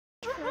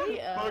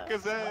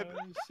Focus Ed. Oh,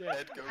 shit.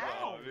 Ed, go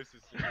Oh, down. this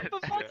is For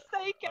fuck's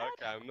sake, Ed.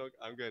 Okay,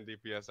 I'm going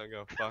DPS. I'm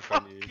going fuck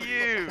on you.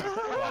 You!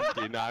 Fuck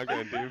you. Now I'm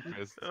going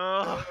doofus.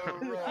 Oh,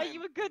 Are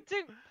you a good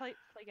dude? Play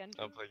Genji.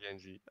 I'll play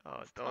Genji. oh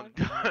It's don't.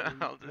 time.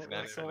 I'll just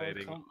What sort of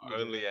Nano-blading comp you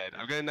only doing? Ed.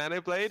 I'm going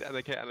Nano Blade and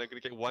I'm gonna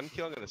get 1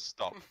 kill. I'm gonna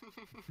stop.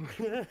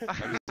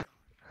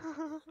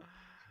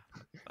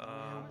 Uh,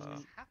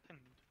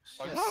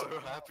 I'm How- so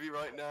happy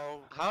right now.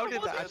 How did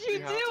that What did actually you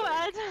do,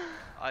 happen? Ed?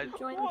 I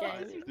Join What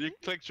game. did you You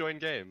click join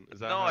game. Is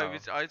that no,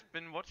 how? I've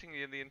been watching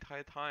you the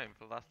entire time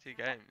for the last 2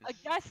 games. I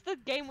guess the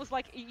game was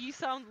like, you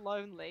sound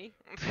lonely.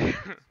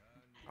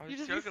 I You're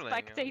was just juggling.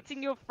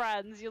 spectating your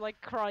friends, you're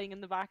like crying in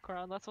the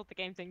background, that's what the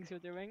game thinks you're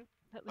doing.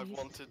 At I've least.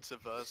 wanted to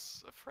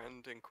verse a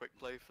friend in quick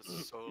play for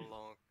so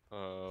long.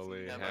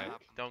 Holy Never heck.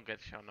 happened. Don't get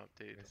shown up,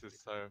 dude. This is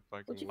so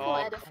fucking Would you weird. call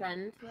Oh, Ed a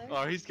friend? though?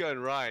 Oh, he's going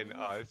Ryan.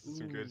 Oh, this is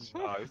some good.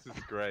 Oh, this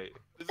is great.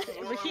 This is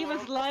what I Rahima's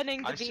want.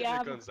 learning the I should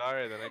have BM. gone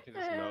Zarya, then I can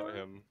just melt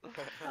him.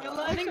 You're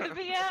learning the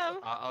BM.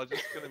 I'll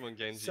just kill him on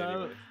Genji So,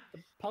 anyway. the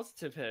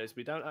positive here is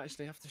we don't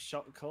actually have to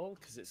shot call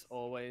because it's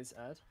always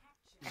Ed.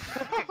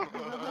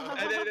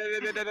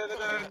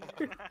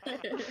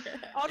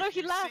 Oh no,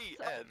 he You left. see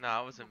Ed?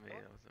 No, it wasn't me.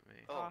 That wasn't me.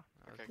 Oh,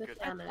 okay, The good.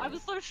 Nano. I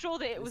was so sure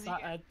that it Is was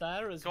that you. Ed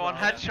there as Go well? on,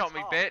 headshot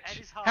me, hot. bitch! Ed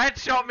is hot.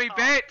 Headshot Ed me, is hot.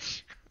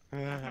 bitch!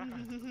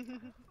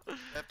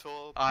 Ed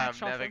tall. I'm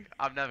Headshot him.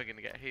 never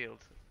gonna get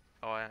healed.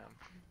 Oh, I am.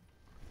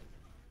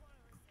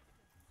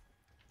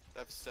 They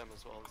have stem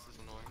as well. This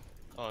is annoying.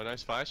 Oh,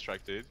 nice fire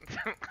strike, dude.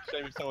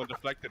 Shame if someone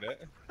deflected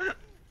it.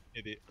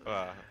 Idiot.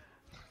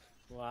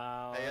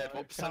 Wow. Hey, Ed,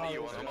 what percent are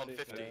you on? I'm on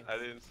 50. I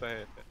didn't say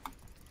it.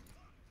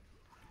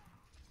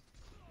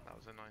 That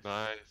was a nice.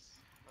 Nice.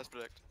 Let's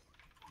predict.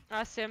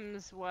 Our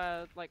Sims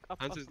were like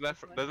up. Hans up is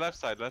left. this way. The left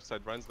side.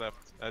 Runs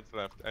left. Ed's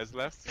left. Ed's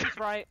left. Sims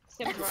right.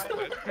 Sims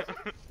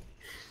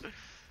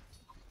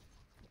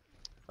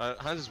right.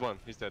 Hans is one.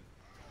 He's dead.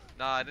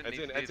 No, I didn't Ed's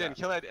need in. to do Ed's in. that.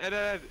 Kill Ed.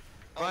 Ed.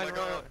 Oh Ryan, my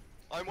god.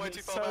 I'm way too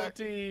He's far so back.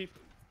 deep.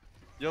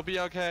 You'll be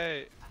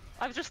okay.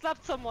 I've just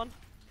slapped someone.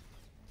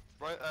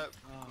 Right,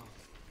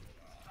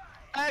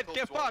 Ed, Tobbs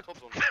get one, fucked.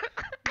 Tobbs one.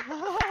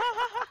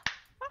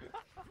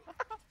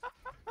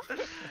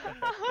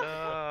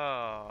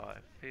 Oh, I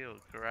feel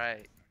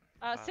great.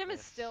 Sim is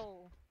this.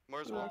 still.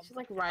 Where's Yeah, one? she's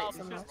like right Oh,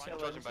 somewhere. Right.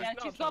 Charging back. Yeah,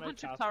 Not she's trying got a bunch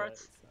to of cap it,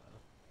 turrets. so.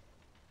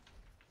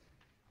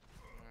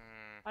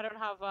 Mm, I don't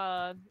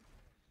have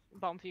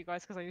bomb for you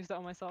guys because I used it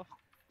on myself.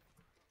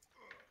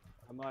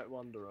 I might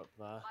wander up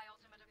there.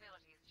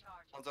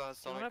 Hanzo has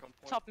Do you Sonic wanna on point.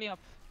 top me up,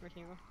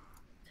 Rahima?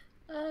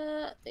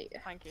 There you go.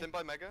 Thank you. Sim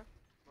by Mega.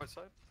 Right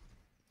side.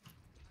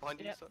 Behind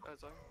you, Yep.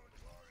 Zone.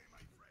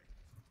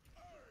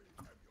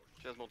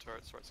 She has more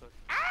turrets, right side.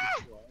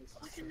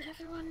 Why isn't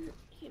everyone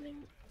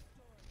healing?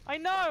 I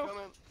know.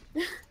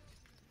 Coming.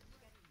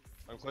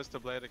 I'm close to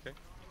Blade. Okay.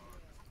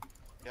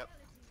 Yep.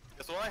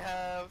 Guess what I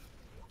have?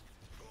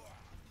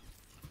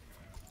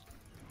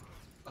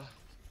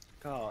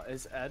 God,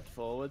 is Ed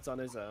forwards on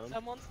his own?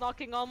 Someone's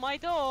knocking on my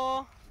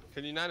door.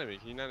 Can you nano me?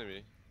 Can you nano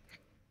me?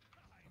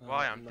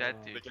 Why? I'm dead,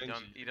 no. dude. The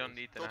Genji. You don't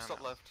need the Top stop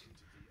nano. left.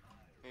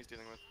 He's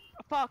dealing with.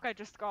 Oh, fuck! I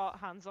just got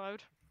hands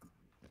out.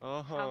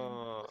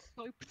 Oh.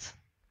 Soaped.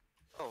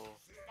 Oh.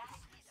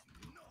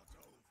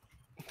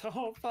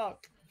 Oh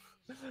fuck!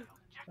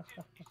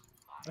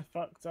 I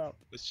fucked up.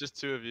 It's just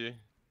 2 of you.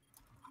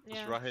 It's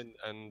Yeah. Ryan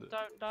and.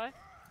 Don't die.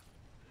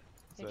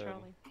 Hey Sam.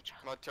 Charlie.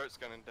 My turret's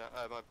going down.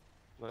 My.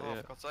 Not Oh,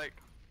 yet. for God's sake.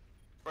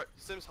 Right,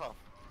 Sim's half.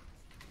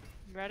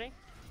 You ready?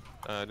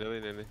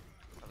 Nearly.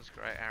 That was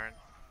great, Aaron.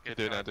 Good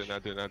Do it now. touch.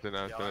 Do it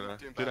now. Yeah, I'm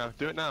doing bad.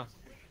 Do it now.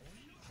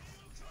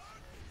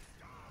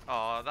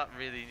 Oh, that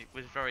really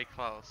was very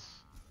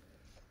close.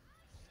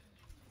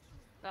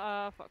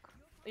 Fuck.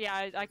 Yeah,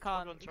 I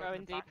can't go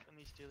in deep. And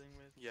he's dealing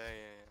with. Yeah.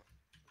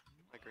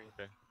 I agree.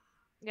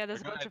 Yeah,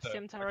 there's a bunch of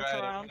sim turrets Go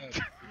ahead, around.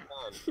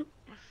 Come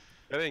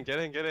on.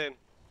 Get in.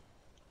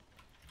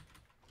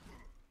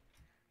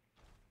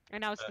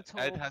 And now it's the tool.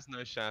 Ed has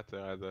no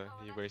shatter either.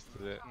 He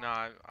wasted it. No,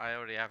 I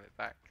already have it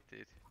back,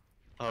 dude.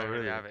 Oh, I already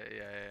really? have it.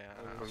 Yeah.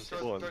 I'm I'm so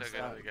so on. good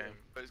at the game.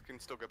 But it can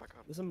still go back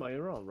up. There's a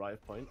Moira on right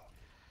point.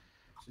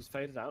 She's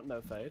faded out, no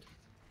fade.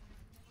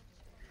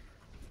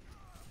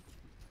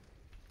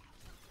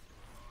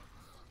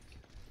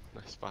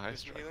 Nice fire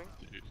Is he strike, healing?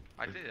 dude.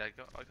 I did. I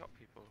got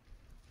people.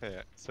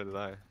 Yeah, so did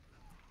I.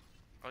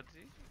 Oh, did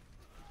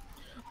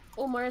you?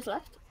 All Moira's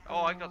left.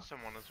 Oh, I got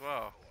someone as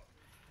well.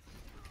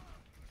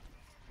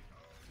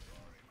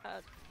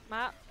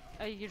 Matt,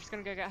 are you just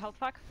gonna go get a health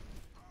pack?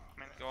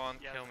 Go on,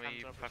 Yeah, kill me, hands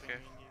you up between fucker. me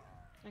and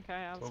you. Okay,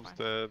 I was Tom's fine.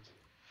 dead.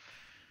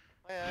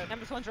 Hi, Ed. I'm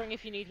just wondering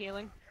if you need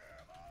healing.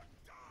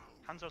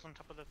 Hanzo's on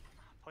top of the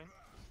point.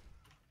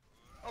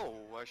 Oh,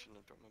 I shouldn't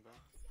have dropped my bow.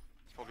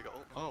 He's probably got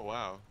ult. Oh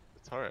wow,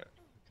 the turret.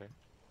 Okay.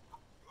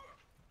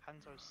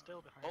 Hanzo's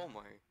still behind. Oh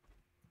my.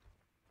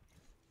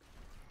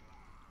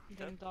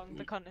 Ding dong,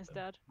 the cunt is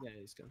dead. Yeah,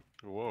 he's gone.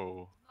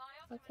 Whoa.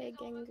 Okay,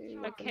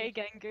 Gengu. Okay,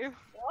 Gengu.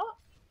 What?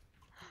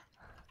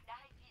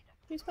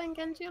 Who's playing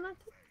Genji on it?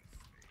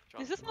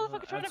 Is this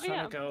motherfucker trying to Ed's be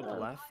trying him? to go on the Oh.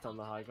 left on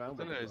the high I ground.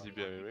 don't know, but is he he's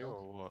BMing me not.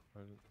 or what?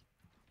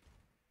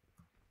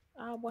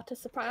 Ah, what a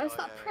surprise! Oh,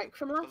 That yeah. prick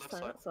from The last left time.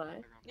 side. That's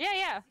why. Yeah,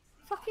 yeah.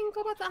 Fucking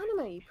go back to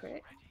anime, you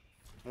prick.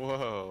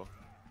 Whoa.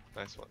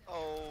 Nice one.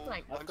 Oh,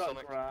 Like, I've I'm got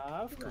Sonic.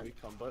 grab. Can we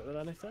combo it with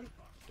anything?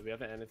 Do we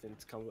have anything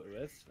to combo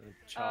it with? And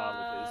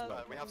Charlie,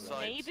 please. we have not-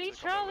 sides Maybe to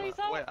combo Charlie's with.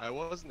 ult? Wait, I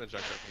wasn't a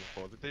Jackal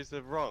before. They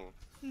said wrong.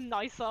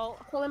 Nice ult.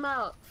 Call him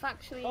out.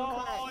 Factually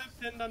Oh,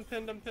 incorrect. I'm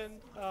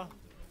pinned. Oh.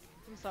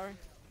 I'm sorry.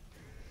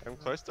 I'm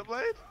close to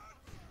Blade?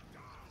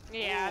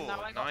 Yeah, Ooh, no,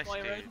 I got nice,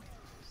 Moira. dude.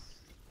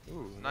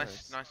 Ooh,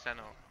 Nice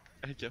center.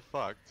 Hey, get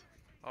fucked.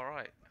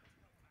 Alright.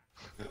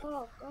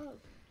 Oh god.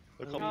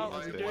 Look Oh, how we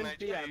easy don't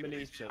it is. HP. DMing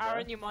each other.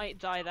 Aaron, you might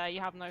die there. You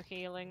have no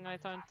healing, I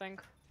don't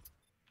think.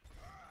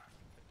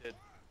 I did,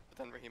 but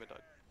then Rahima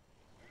died.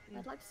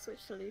 I'd like to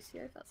switch to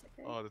Lucio if that's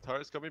okay. Oh, the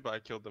turrets got me, but I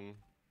killed them.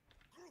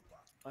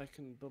 I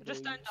can bubble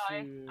Just don't you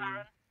die, soon.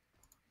 Aaron.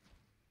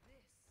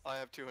 I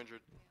have 200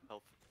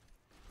 health.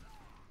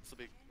 This will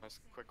be a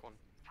nice, quick one.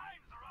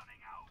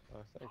 Oh,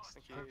 thanks.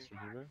 Thank you. Thanks,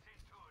 Rahima.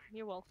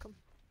 You're welcome.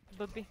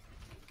 Bubby.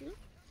 You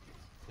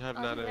have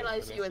I nano. didn't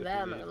realise you were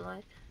there, I'm NSFD. not gonna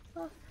lie.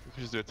 You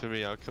can just do it to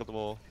me, I'll kill them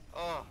all.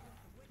 Oh,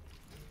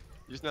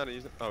 Use nano,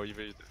 use it. Oh, you've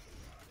used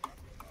it.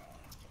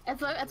 Ed's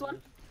low, Ed's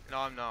one. No,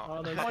 I'm not.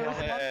 Oh, there's Moira's one.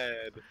 one.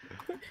 Head.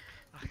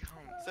 I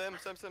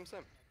can't.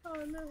 Sam.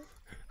 Oh no.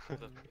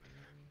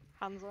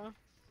 Hanzo.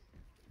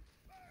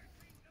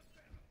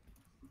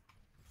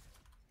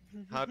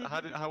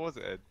 How was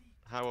it, Ed?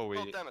 How are we?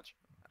 Oh, damage.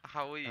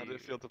 How are you? How did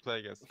it feel to play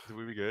against? Did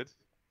we be good?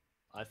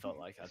 I felt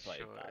like I played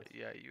Sure. bad.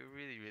 Yeah, you were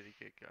really, really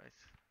good, guys.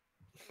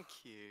 Thank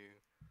you.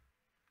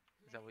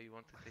 Is that what you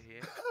wanted to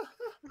hear?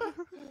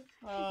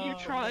 You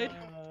tried.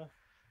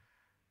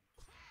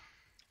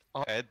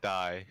 Oh, Ed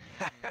die.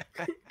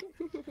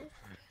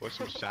 Watch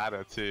him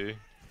shatter too.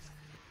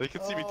 They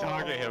can see me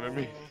target him and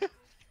me.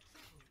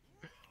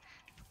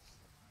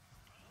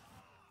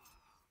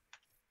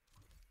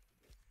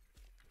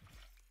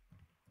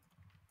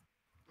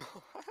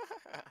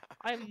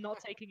 I am not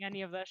taking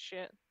any of that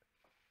shit.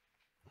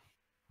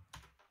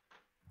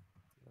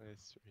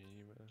 Nice,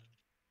 Rahima.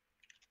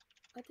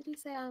 Why did he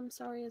say I'm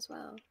sorry as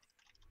well?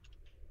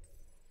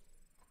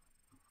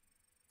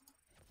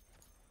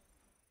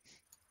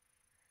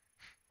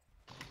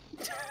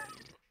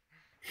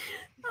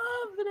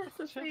 Oh,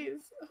 Vanessa,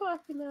 please.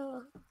 Fucking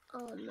hell.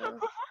 Oh no.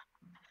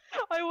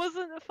 I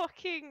wasn't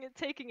fucking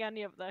taking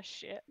any of that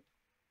shit.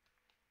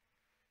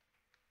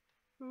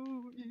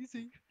 Ooh,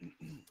 easy.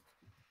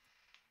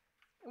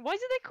 Why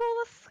do they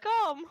call us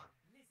scum?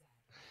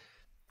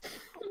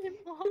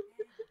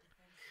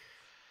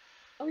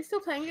 Are we still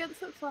playing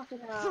against it? Fucking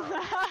hell.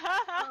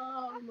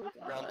 Oh my god.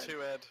 Round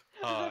 2, Ed.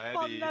 Oh, The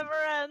fun Eddie. never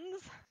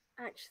ends.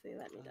 Actually,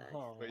 let me die.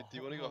 Oh. Wait, do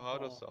you want to go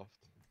hard or soft?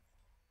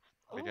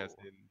 Like as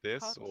Ooh, in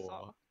this hard or?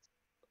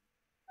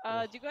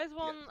 soft. Do you guys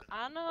want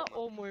Anna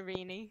or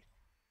Moirini?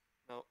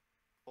 No.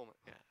 Oh my,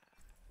 yeah.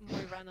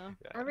 Moirena.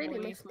 Yeah. I really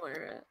Moi- miss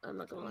Moira. I'm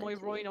not gonna lie. to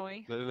you.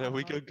 Moiroinoi. No,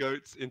 we go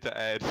goats into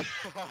Ed.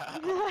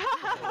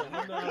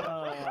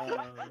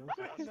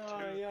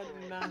 No,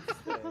 you're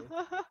nasty.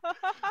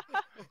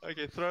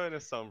 Okay, throw in a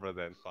Sombra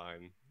then,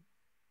 fine.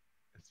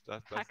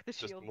 That's Hack the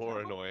just shield. more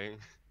annoying.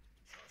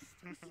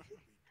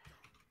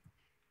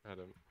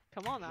 Adam.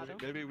 Come on, Adam.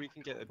 Maybe we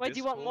can get a Wait, do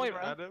you want Discord,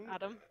 Moira? Adam?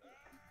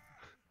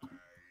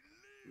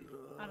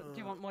 Adam, do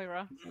you want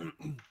Moira?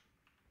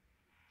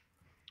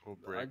 Or I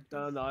Brick?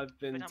 don't know, I've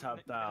been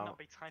tapped Better out. not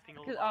be typing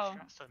all Cause- our oh.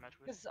 strats so much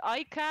with. Because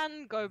I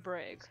can go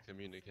Brig. He's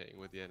communicating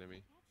with the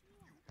enemy.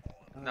 Oh,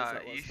 is No,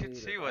 that you what's should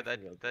needed? see I what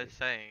can go they're Brig.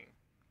 saying.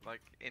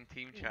 Like, in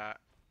team chat.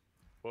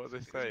 What are they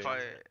It's saying? it's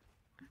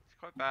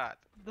quite bad.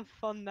 The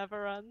fun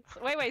never ends.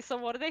 Wait, so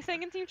what are they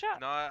saying in team chat?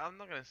 No, I'm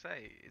not gonna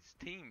say. It's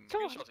team.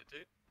 Come on. Screenshot it,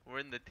 dude. We're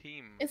in the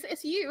team.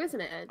 It's you, isn't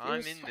it, Ed? You're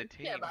I'm just in the trying to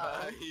team. get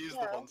about it. He's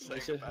Yeah. the one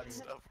saying should- bad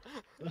stuff.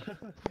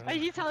 Are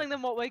you telling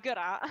them what we're good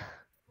at?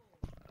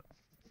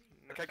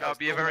 Okay, That'll guys,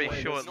 be a normal very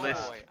way, short normal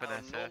list, way,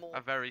 Vanessa. normal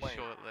A very way.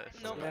 short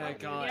list. No. Yeah, Yeah,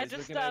 guys,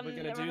 just, we're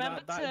gonna do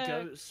remember that to-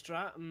 goat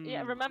strat.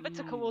 Yeah, remember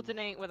to mm.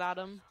 coordinate with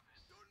Adam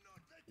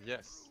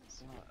Yes.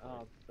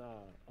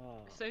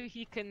 so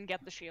he can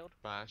get the shield.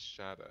 Bash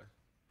Shatter.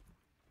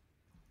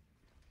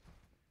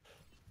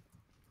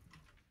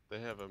 They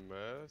have a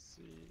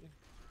Mercy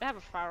They have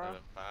a Pharaoh. and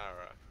a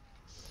Farah.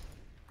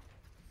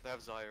 They have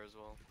Zyre as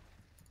well.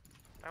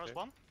 There was Okay.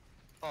 one.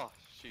 Oh,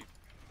 she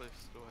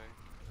flips away.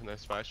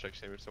 Nice fire strike,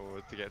 shame if someone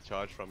were to get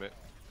charged from it.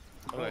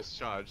 Oh, nice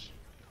charge.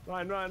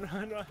 Ed,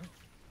 Run.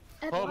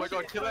 Oh my why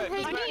god, do kill you it!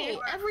 hate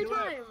me every Kill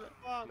it.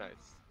 time?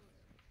 Nice.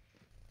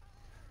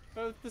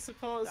 Both the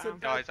supports Damn. are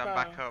Guys, I'm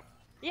back up.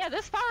 Yeah,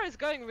 this Pharaoh is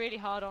going really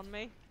hard on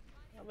me.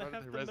 They How did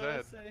have they the res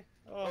Ed? mercy.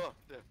 Oh,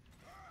 yeah.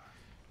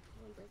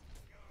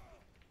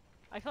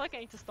 I feel like I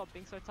need to stop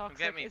being so toxic.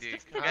 get me, It's dude.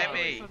 just Come the get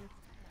game me. isn't-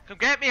 Come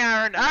get me,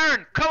 Aaron!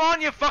 Aaron! Come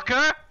on, you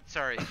fucker!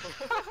 Sorry.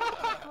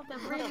 Oh, they're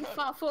really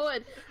far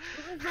forward.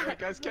 Alright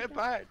guys, get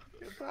back!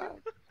 Get back!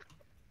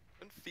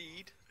 And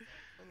feed.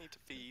 I need to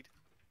feed.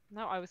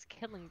 No, I was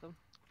killing them.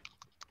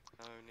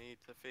 No need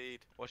to feed.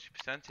 What's your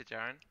percentage,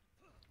 Aaron?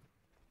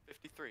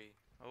 53.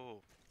 Oh.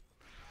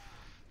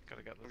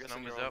 Gotta get I'm those guessing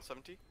numbers you're on up.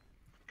 70.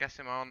 Guess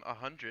I'm on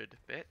 100,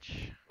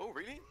 bitch. Oh,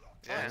 really?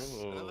 Yeah. Nice.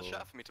 Another Ooh.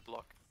 shot for me to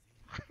block.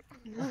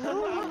 Yes,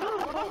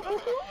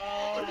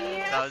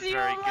 That was you're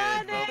very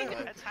good.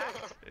 learning!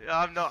 Attacked.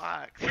 I'm not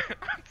hacked.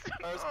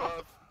 Nice,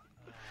 Oh.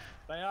 buff.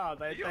 They are.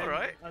 They. You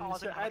alright? And Oh, I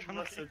didn't have Ed a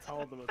must trunky. have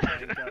told them of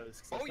playing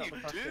ghosts. 'cause Oh, they've you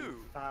got the fucking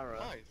do. Pharah.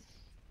 Nice.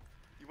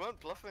 You weren't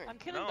bluffing. I'm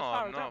killing No, the I'm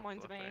Pharaoh, not don't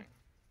mind me. bluffing.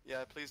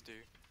 Yeah, please do.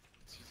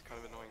 She's kind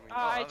of annoying me. Oh, that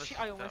I, was- I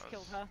that almost was-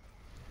 killed her.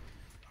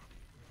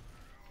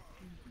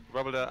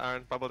 Bubble down,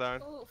 Aaron. Bubble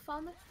down. Oh,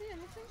 pharmacy,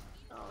 anything?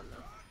 Oh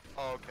no.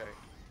 Oh, okay.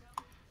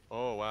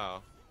 Oh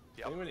wow.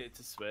 I think we need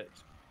to switch.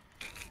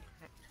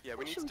 Yeah,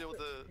 we need to deal with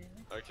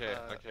the Okay.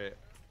 Uh, Okay.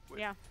 with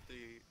Yeah.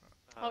 the.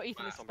 Oh,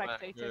 Ethan is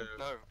combat. spectating.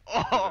 No.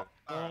 Oh!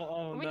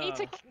 Oh We no. need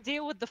to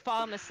deal with the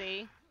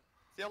pharmacy.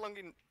 See how long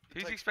it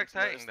Who's takes he for him to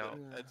spectating, notice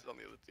though? that Ed's on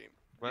the other team.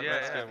 Let's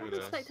Yeah. go with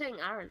Who's this. spectating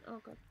Aaron? Oh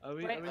god. Are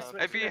we? Wait, Are we it'd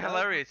It'd be switching it up?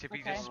 hilarious if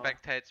he Okay. just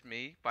spectates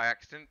me by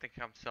accident,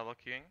 thinking I'm solo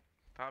queuing.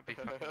 That'd be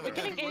fucking We can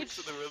hilarious. engage- Looks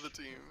at the other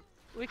team.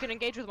 We can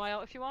engage with my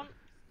ult if you want.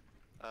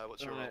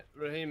 What's your Alright,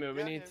 Rahimu, we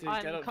Yeah, need yeah, to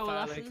yeah. get I'm up fairly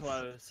coalescence.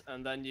 close,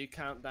 and then you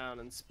count down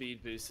and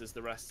speed boost us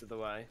the rest of the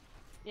way.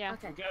 Yeah.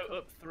 Okay. We go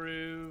up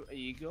through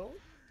Eagle,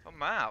 Oh,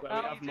 Matt, where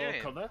what we are have you more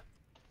doing? cover.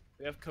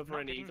 We have cover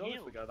Not in getting Eagle if we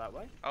healed. go that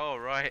way. Oh,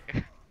 right.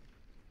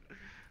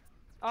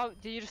 Oh,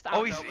 do you just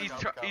Oh, add-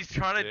 he's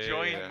trying to Yeah,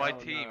 join yeah. my Oh,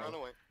 team. no. Run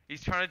away.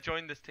 He's trying to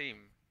join this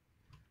team.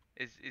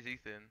 Is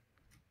Ethan?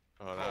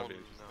 Oh, that Oh would be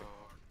interesting. no.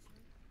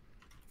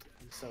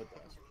 I'm so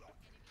dead.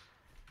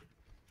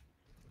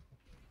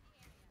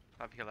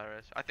 That'd be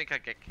hilarious. I think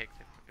I'd get kicked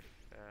if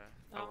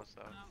I Oh, was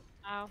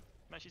though. Ow.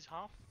 Messy's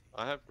half.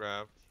 I have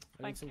grab.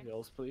 I need Thank some you.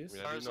 heals, please.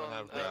 Yeah. I do not Tarzan,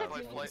 have We grab. could my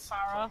deal with flight.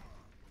 Farah.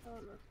 Oh no.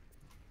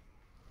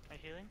 Are you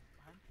healing?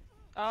 Behind?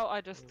 Oh,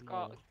 I just Oh,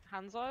 got no.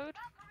 Hanzoed.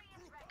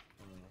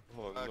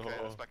 Oh Okay,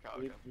 no. let's back out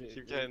again.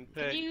 Keep getting Can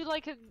picked. you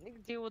like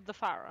deal with the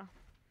Farah?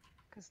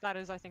 Because that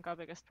is, I think, our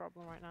biggest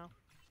problem right now.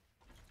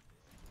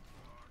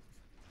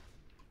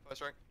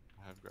 First rank.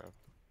 I have grab.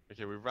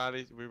 Okay, we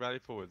rally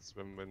forwards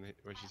when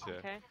she's here.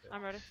 Okay,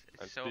 I'm ready.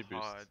 And It's so speed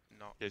boost. hard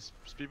not. Okay,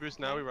 speed boost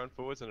now. We run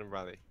forwards and then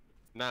rally.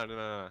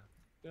 No.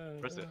 Go,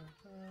 Press it.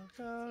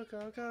 go,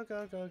 go, go,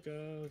 go, go,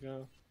 go,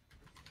 go.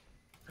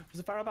 Is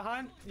the Pharah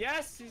behind?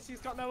 Yes! She's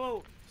got no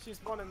ult. She's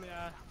one in the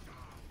air.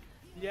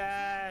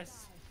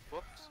 Yes!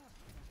 Whoops.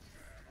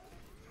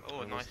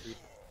 Oh, nice.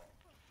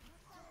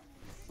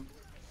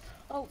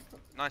 Oh,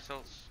 Nice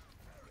ults.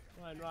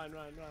 Ryan.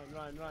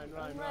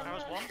 That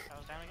was one. That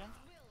was down again.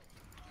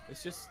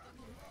 It's just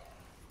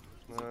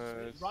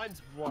Nice.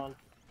 Ryan's one.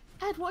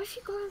 Ed, what if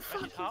you go and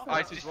fuck Messy's half.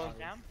 I Messy's just- one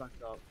down. Back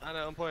up. Anna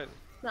on point.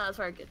 No, that's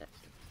very good.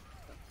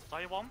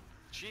 Dire one.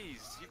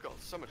 Jeez, you've got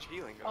so much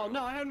healing going Oh on.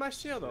 no, I had my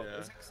shield up. Yeah.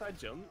 Is it 'cause I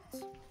jumped?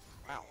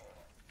 Wow.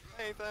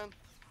 Hey, Ben.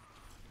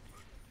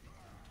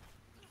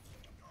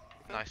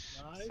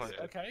 Nice. Nice. Fine.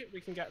 Okay,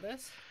 we can get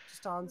this.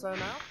 Just arm zone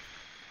out.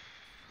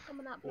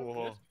 Coming up.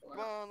 Oh. Come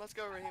on, let's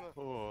go, Rahima.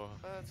 Oh.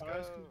 Let's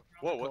Pharah's go.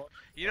 gonna Whoa, what?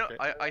 You know,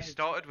 Okay. I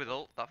started with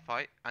ult that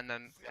fight and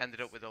then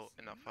ended up with ult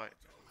in that fight.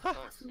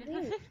 Nice.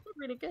 Ooh,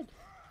 really good.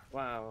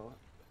 Wow.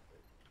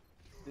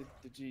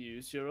 Did you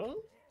use your ult?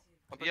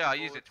 I'm Yeah, I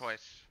pushing used it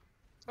forwards. twice.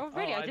 Oh,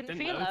 really? Oh, I didn't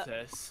feel it.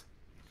 notice.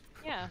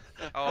 Yeah.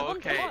 Oh,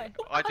 wonder okay. why.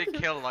 I did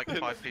kill like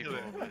 5 people.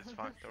 It's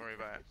fine. Don't worry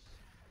about it.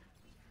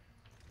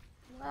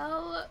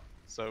 Well,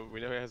 So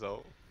we know he has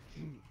ult.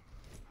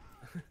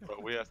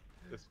 But we have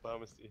this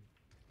pharmacy.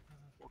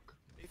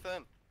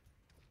 Ethan.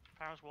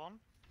 Pharah's one.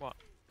 Hello.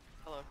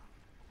 Hello.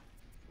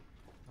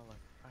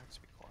 I have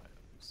to be quiet.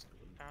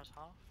 Pharah's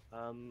half.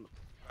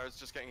 I was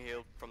just getting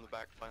healed from the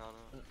back by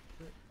Anna.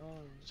 Oh,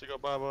 She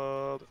got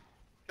bubbled.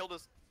 Killed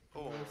us.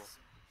 Oh. nice.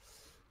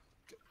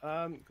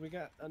 Can we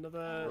get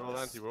another? We're all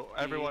anti.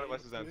 Everyone of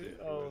us is anti.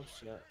 Oh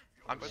shit.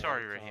 I'm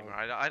sorry, Rahima.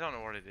 I don't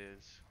know what it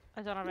is.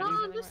 I don't have no,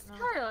 anything just right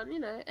now. carry on. You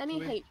know, any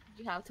We- hate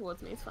you have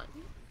towards me is fine.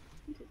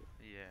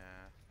 Yeah.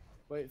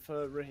 Wait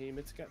for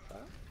Rahima to get back.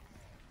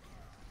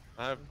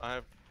 I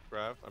have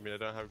grab. I mean, I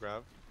don't have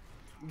grab.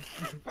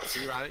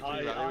 Can you rally? Can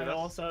you rally I with us?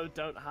 also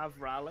don't have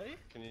rally.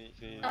 Can you use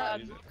it?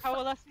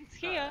 Coalescence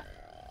here.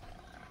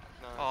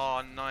 Nice.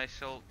 Oh,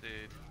 nice ult,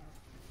 dude.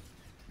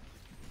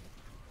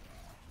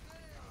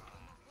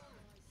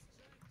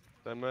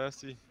 The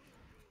mercy.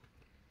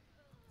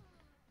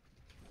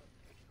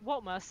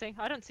 What mercy?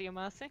 I don't see a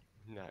mercy.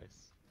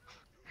 Nice.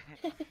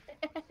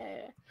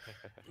 Ed,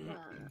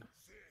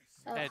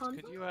 Hanzo?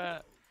 could you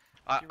read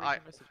I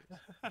your messages?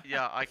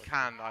 yeah, I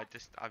can. I've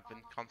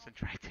been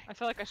concentrating. I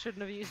feel like I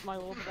shouldn't have used my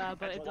ult there,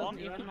 but it What doesn't one?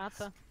 even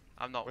matter.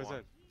 I'm not Where's one.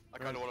 it? I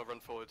kind of want to run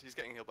forward. He's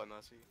getting healed by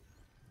Mercy.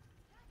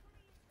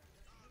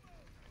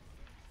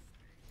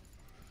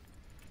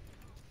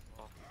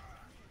 Oh.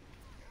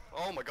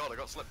 Oh my god, I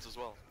got slipped as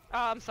well. Oh,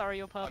 I'm sorry,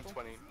 you're I'm purple.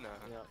 20. No.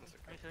 Yeah. that's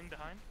okay. Are you healing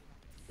behind?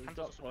 We've Hands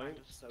got also behind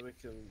points, us. so we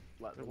can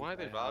let them. Why are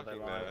they play how they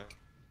barking like. there?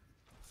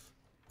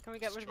 Can we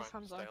get Just rid of this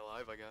trying to Hanzo? stay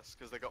alive, I guess,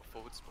 because they got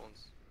forward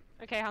spawns.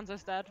 Okay,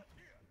 Hanzo's dead.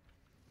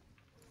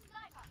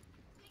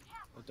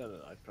 I don't know.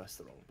 I pressed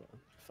the wrong button.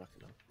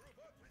 Fucking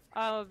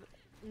hell.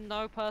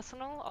 No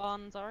personal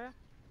on Zarya.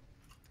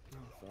 Oh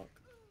fuck.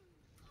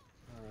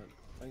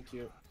 Thank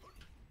you.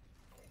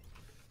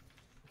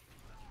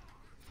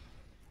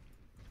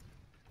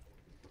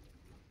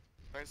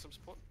 need some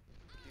support.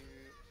 Thank you.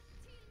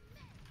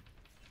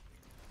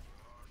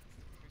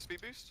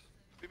 Speed boost?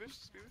 Speed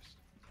boost? Speed boost?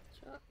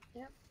 Sure.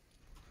 Yep.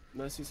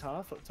 Mercy's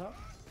half up top.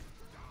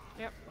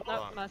 Yep.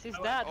 Oh. No, Mercy's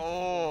dead.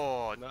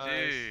 Oh,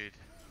 Nice. dude.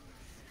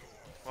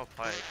 Well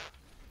played.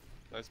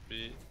 Nice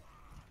beat.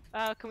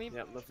 Can we?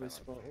 Yep, lovely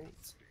spot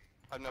ult.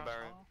 I have no Paris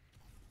barrier. half.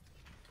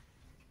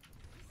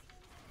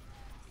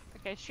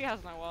 Okay, she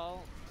has no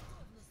wall.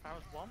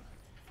 Paris 1.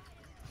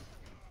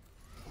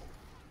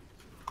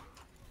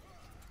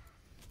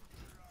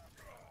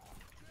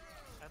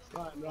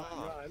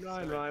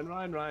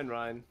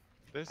 Ryan.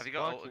 This Have you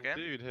got ult fucking again?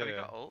 dude Have you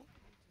here. got ult?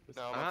 This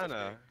No, I'm at Anna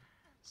 15.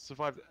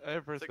 survived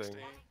everything. 16.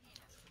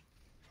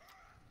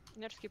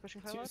 Yeah, just keep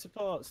pushing Two forward.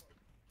 supports.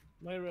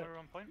 Moira, We're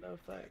on point. no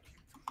fake.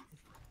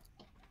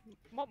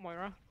 What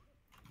Moira?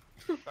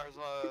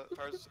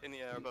 Paris in the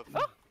air above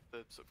Oh!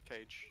 the sort of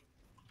cage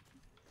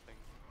thing.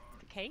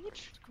 The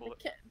cage? To call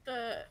it.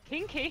 The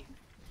Kinky.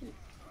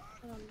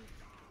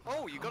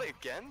 Oh, you got it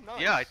again?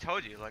 Nice. Yeah, I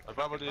told you. Like, I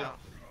probably. wow.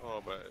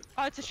 Oh, but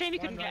Oh, it's a shame you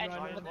couldn't Ryan, get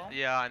Ryan, anyone with Ryan. it.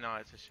 Yeah, I know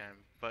it's a shame,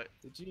 but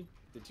Did you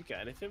get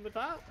anything with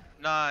that?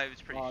 no, it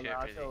was pretty Oh shit. no,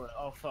 I Really. feel it.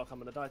 Oh fuck, I'm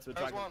gonna die to a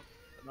Paris dragon. 1.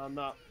 No, I'm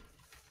not.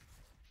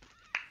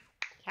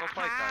 Well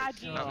played, guys.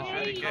 GG. That was Oh,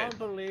 really I can't good.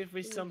 believe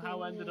we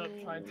somehow ended up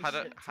trying to How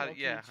do, shit how, talk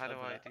yeah, each how do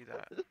I other. do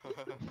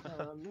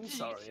that? I'm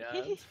sorry,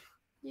 Ed.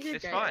 you did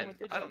It's great. fine.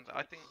 Good I job. don't.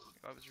 I think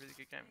that was a really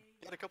good game.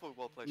 You had a couple of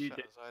well-played You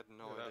shatters. did. I had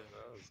no that, idea.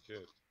 that was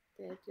good.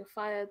 Did your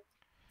fire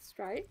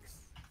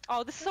strikes?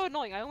 Oh, this is so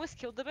annoying. I almost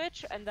killed the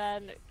bitch, and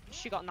then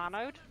she got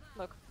nanoed.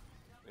 Look.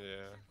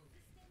 Yeah.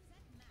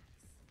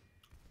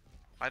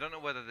 I don't know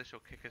whether this will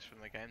kick us from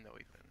the game though,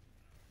 Ethan.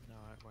 No,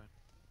 it won't.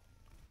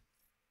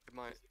 It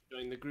might.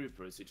 Join the group,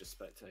 or is he just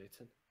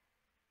spectating?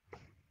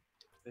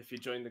 If you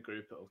join the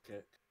group, it'll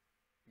kick.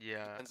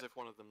 Yeah. Depends if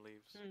one of them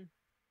leaves, Hmm.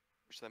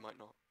 which they might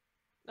not.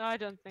 No, I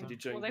don't think. Did you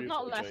join Well, they've group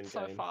not or left join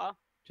so game? far.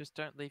 Just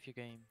don't leave your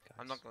game, guys.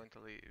 I'm not going to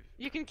leave.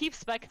 You can keep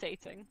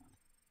spectating.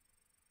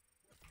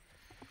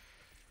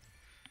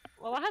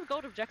 Well, I had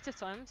gold objective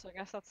time, so I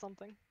guess that's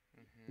something.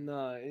 Hmm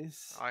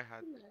Nice. I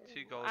had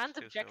 2 golds, And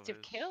 2 objective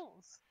silvers.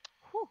 kills.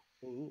 Whew.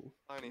 Ooh.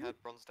 I only had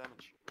bronze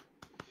damage.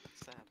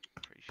 Sad.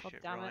 Pretty God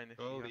shit, damn it. Ryan, if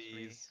you ask me.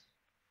 Goldies.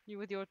 You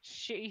with your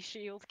shitty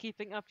shield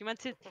keeping up. You meant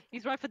to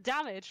use right for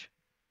damage.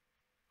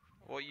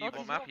 What Oh, what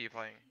did map you- are you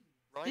playing?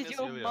 Ryan Did is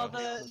your Celia. mother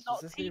Does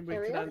not this teach mean we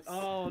Serious? can...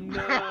 Oh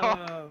no!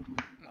 Nice.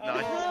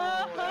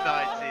 Oh,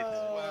 Nice,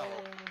 Ethan. Wow.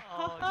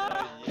 Oh,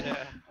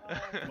 Yeah. Oh,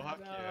 Fuck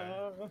yeah.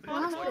 no. Looks like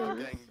we're happened?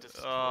 getting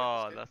destroyed.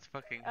 Oh, that's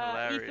fucking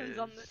hilarious. Ethan's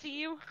on the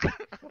team.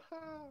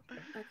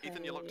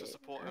 Ethan, you look to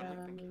support only,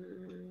 thank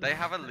you. They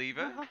have a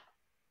lever?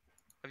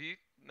 Have you?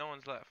 No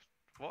one's left.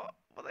 What?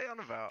 What are they on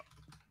about?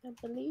 I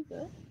believe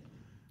it.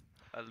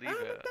 A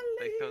lever.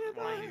 They thought that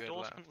one my of you had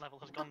left. endorsement level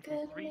has gone I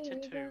from 3 to 2.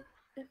 believe it.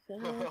 Oh, Oh,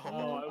 I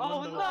Oh,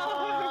 wonder no.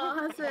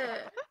 what- has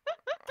it?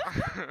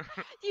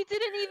 You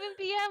didn't even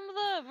BM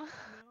them.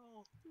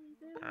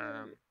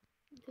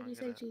 Did I'm you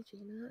say gonna- GG?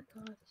 No,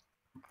 God.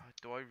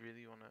 Do I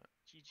really want to?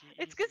 GG.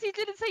 It's because you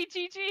didn't say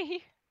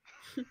GG.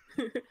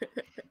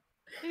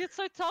 It's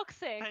so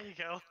toxic. There you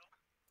go.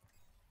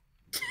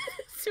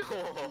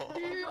 Oh,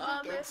 You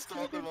are don't the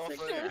start them off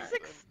stupid like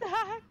six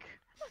that. 6 stack.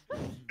 You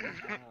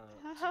gotta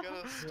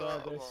Yeah,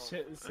 start them this off.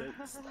 shit is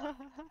six.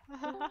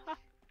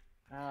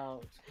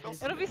 Ouch.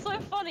 It'll be so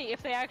funny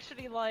if they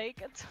actually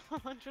like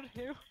 200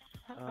 who.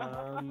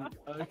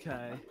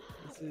 Okay.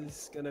 This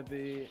is gonna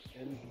be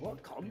in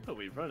what comp are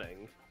we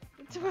running?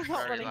 We're not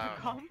Very running loud.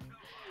 the comp.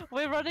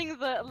 We're running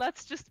the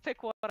let's just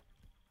pick one.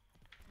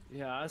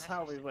 Yeah, that's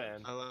how we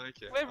win. I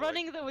like it. We're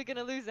running that we're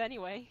gonna lose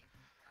anyway.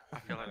 I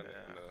feel No, like. no,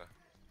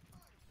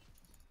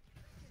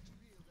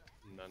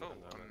 no. Oh,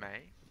 no. a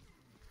May.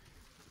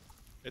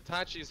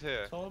 Itachi's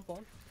here. Top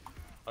one.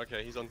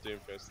 Okay, he's on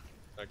Doomfist.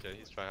 Okay,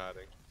 he's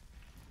tryharding.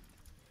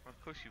 Of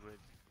course you would.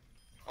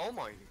 Oh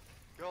my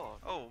god.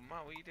 Oh,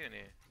 Matt, what are you doing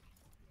here?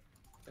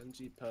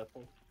 Genji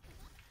purple.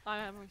 I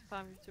am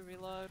time to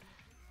reload.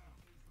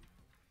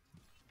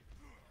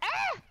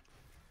 Ah!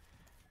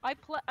 I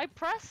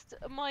pressed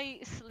my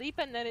sleep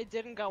and then it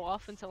didn't go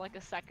off until like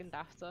a second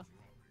after.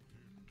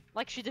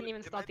 Like she didn't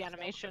even It start made the this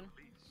animation, happen,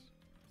 please.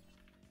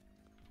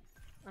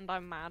 and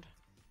I'm mad.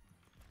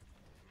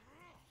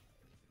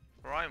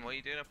 Ryan, what are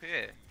you doing up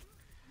here?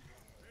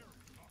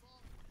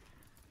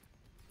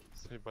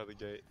 Saved by the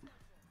gate.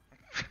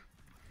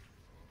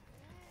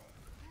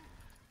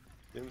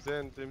 Tim's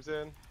in, Tim's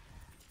in.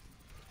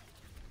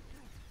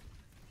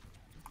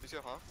 Who's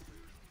your half?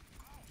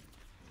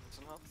 It's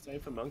in half? Same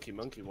for monkey.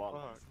 Monkey one.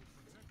 Fuck.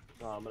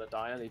 Oh, I'm gonna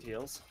die. I need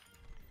heals.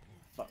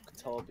 Fuck.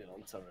 Torbjorn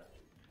on turret.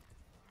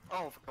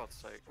 Oh, for God's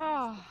sake.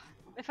 Oh,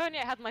 if only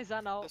I had my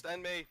Zen ult. Just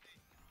end me.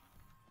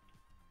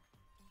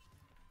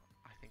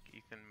 I think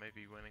Ethan may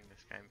be winning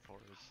this game for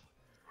us.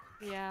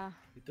 Yeah.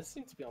 He does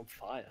seem to be on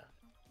fire.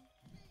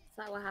 Is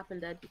that what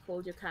happened, Ed? You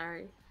called your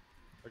carry.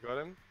 I got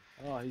him.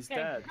 Oh, he's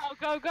Okay, dead.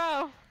 go, go,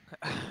 go!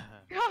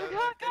 Go,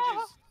 go,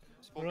 go!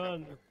 Genji's spawn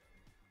Run. camp.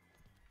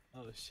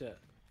 Oh shit.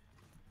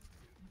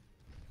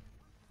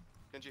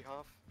 Genji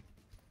half.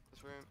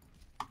 This room.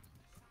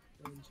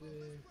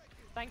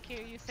 Thank you,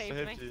 you saved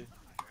me. Saved you.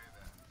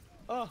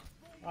 Oh,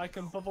 I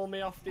can bubble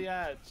me off the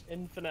edge.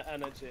 Infinite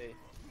energy.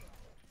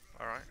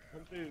 Alright.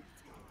 I'm pooped.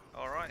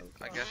 Alright.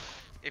 I guess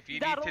if you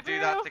That'll need to do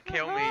that to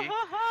kill me,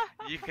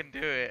 you can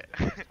do it.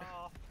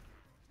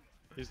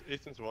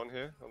 Ethan's one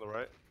here on the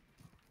right.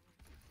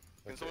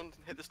 Can someone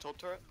hit this top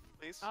turret,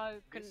 please? I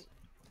can.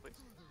 Please.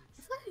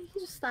 Is that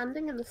he's just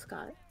standing in the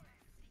sky?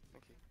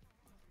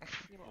 Thank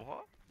you.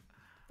 What?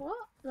 What?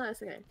 No,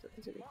 it's okay.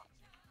 Continue.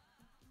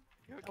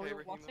 You Are okay,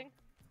 we Rahima? watching?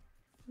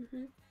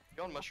 Mhm.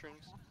 You on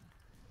mushrooms?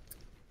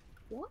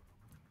 What?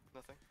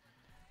 Nothing.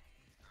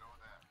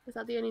 Is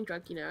that the only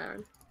drug you know,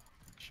 Aaron?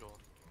 Sure.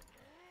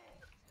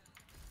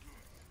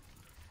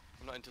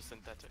 I'm not into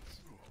synthetics.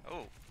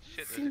 Oh,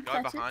 shit, there's a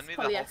guy behind me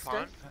the whole Synthetics,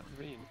 time.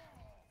 Rein.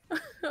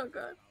 Oh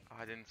god. Oh,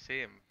 I didn't see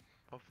him.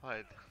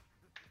 Offside.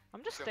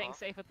 I'm just Go staying off.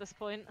 safe at this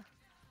point.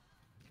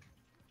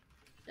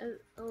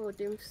 Oh,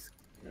 Doom's.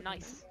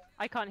 Nice.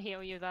 I can't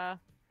heal you there,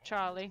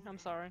 Charlie. I'm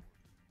sorry.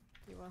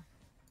 You were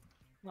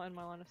not in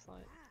my line of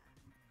sight.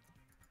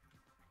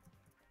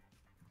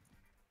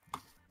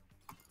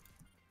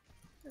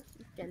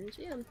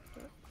 Genji on.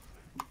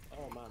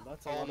 Oh man,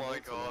 that's a Oh lot of my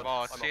hits god. on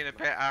Oh, I'm see you in a off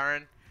bit,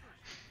 Aaron.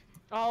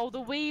 Oh, the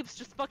weebs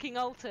just fucking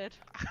ulted.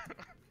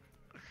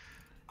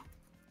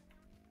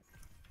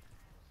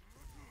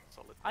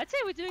 Solid. I'd say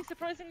we're doing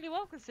surprisingly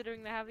well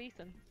considering they have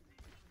Ethan.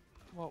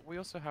 Well, we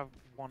also have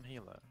one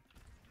healer.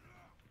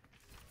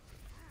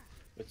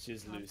 that, which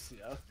is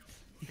Lucio.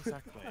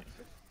 Exactly.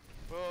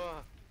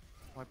 Ah,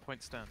 My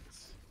point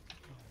stands.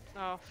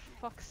 Oh,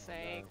 fuck's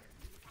sake.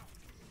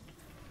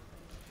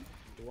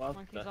 What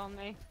Monkey's the? on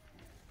me.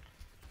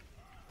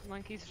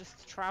 Monkey's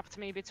just trapped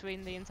me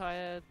between the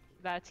entire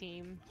their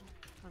team.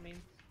 I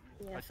mean,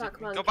 Yeah, I fuck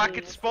didn't- monkey. Go back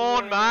and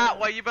spawn, Matt,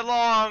 where you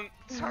belong.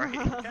 Sorry.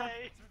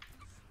 Okay.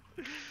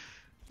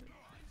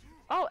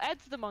 oh,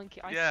 Ed's the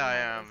monkey. I Yeah, see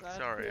I how am. it is, Ed.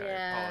 Sorry,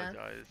 Yeah. I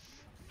apologize.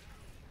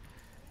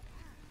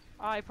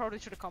 I probably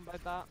should have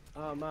comboed that.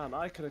 Oh man,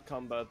 I could have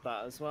comboed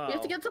that as well. We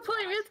have to get to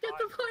point. We have to get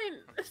to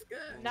point. Let's go.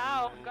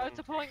 Now, go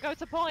to point. Go to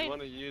You point.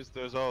 want to use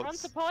those Run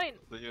ults to point.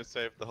 that you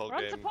saved the whole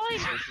Run game. to point. This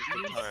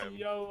is the time.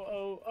 Yo,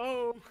 oh,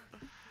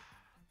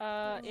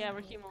 oh. Yeah,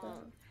 Rahima.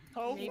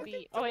 Oh,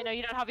 Maybe. Oh wait, no,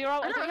 you don't have your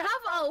ult. I don't have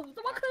ult.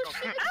 What kind of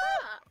shit is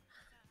that?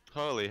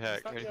 Holy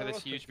heck. Fuck Ready yeah, for this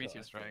what the huge fuck?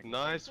 meteor strike.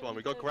 Nice one.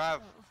 We got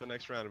Grav for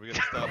next round. We're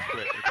gonna start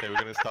quick. Okay, we're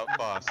gonna start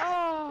fast.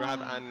 Oh. Grav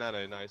and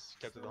Nano, nice.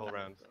 Kept it the whole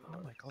round. Oh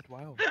my god,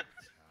 wow.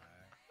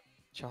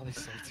 Charlie's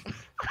salty.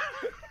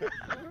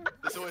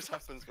 this always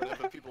happens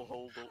whenever people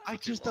hold ult. I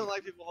just don't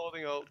like people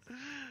holding ults.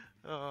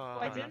 Oh,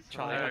 I didn't.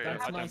 Charlie, Yeah, I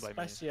that's don't my blame you.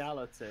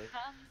 speciality.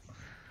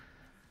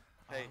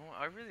 Hey. Oh,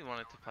 I really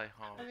wanted to play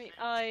hard. I mean,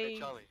 Hey, I.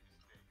 Charlie.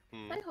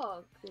 Play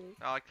hog, please.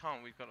 No, I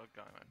can't. We've got a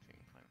guy on our team.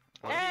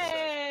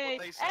 Hey!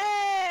 What they said.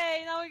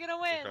 Hey! Now we're gonna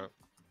win. Okay.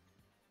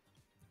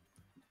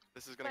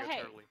 This is gonna But go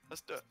hey. terribly.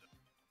 Let's do it.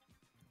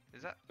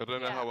 Is that? I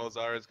don't know Yeah. how well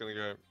Zara's gonna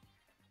go.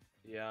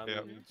 Yeah, I'm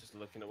Yeah. just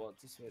looking at what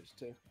to switch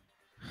to.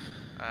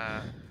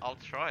 I'll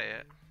try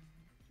it.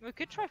 We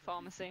could try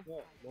pharmacy.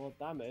 Yeah, more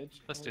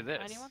damage. Let's do this.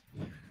 Anyone?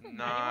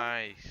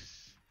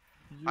 Nice.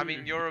 I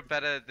mean, you're a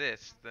better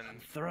this than.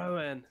 Throw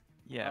in.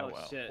 Yeah, Oh,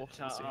 well. shit, we'll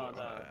Char- see oh, what-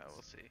 no.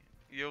 We'll see.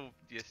 You're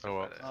still Oh,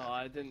 well. better. Oh,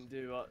 I didn't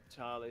do what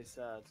Charlie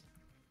said.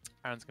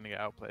 Aaron's gonna get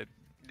outplayed.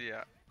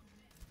 Yeah.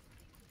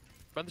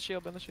 Burn the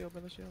shield, burn the shield,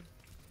 burn the shield.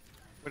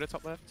 Widow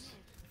top left.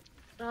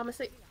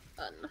 Pharmacy.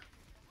 Oh.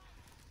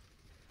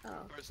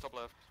 Where's top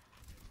left?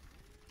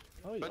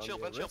 Oh, you're Bun on shield,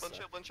 your bun shield, bun Orisa.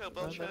 shield, bun shield,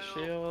 Burn bun that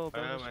shield. shield,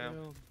 burn I am, the I am.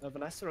 shield.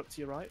 Vanessa up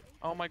to your right.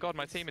 Oh my god,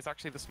 my team is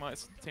actually the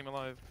smartest team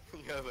alive.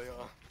 Yeah, they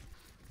are.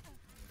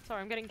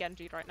 Sorry, I'm getting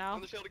Genji'd right now.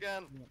 On the shield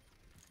again.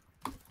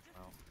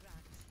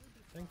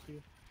 Thank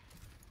you.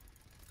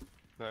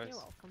 Nice. You're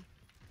welcome.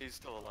 He's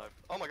still alive.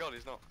 Oh my god,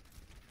 he's not.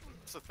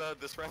 It's the third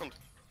this round.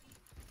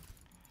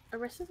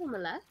 Orisa's on the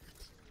left.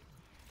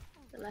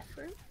 The left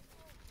room.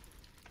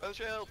 Bun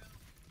shield.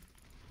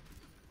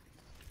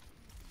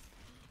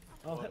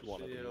 I'll hit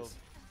one of shield. these.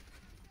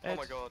 Oh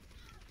my god.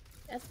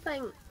 It's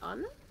playing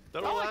on.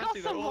 They're Oh, all I got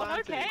anti, they're all someone.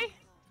 anti. Okay.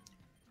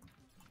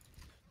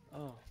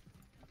 Oh,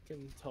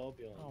 fucking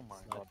Torbjorn Oh my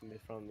sniping me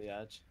from the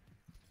edge.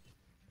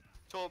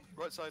 Torb,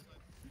 right side.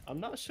 I'm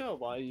not sure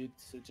why you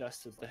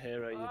suggested the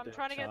hero you I'm did,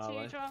 trying to get to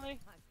Charlie. you, Charlie.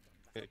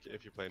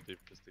 If you're playing deep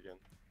just again.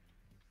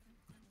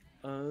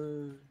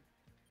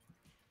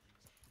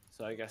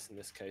 So I guess in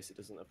this case it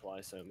doesn't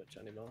apply so much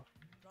anymore.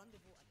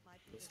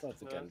 Let's start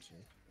the Yeah. Genji.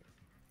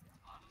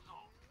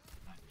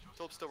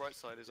 Torb's still right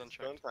side, is Going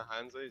unchecked. for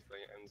Hanzo, he's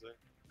playing Enzo.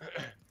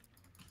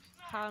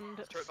 Hand.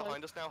 Turret swipe.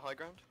 behind us now, high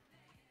ground.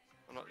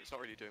 It's not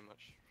really doing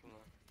much from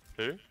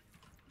there. Who?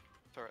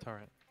 Turret.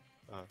 Turret.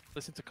 Oh.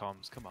 Listen to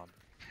comms, come on.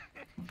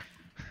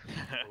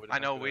 I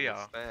know we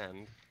are.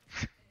 Stand.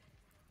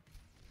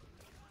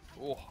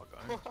 Oh,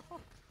 guys.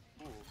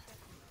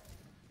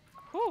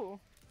 Who?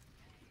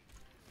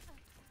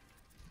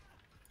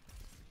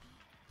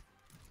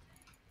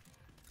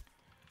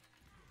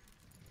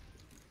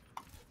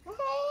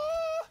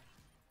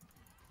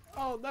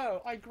 Oh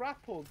no, I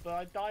grappled, but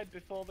I died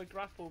before the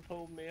grapple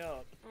pulled me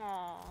up.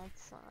 Aw,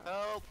 that's sad.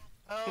 Help!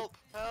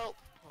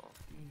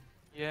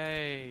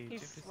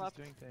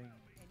 He's doing things.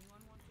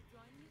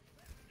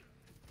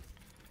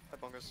 Hi,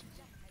 bongos.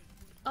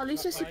 Oh,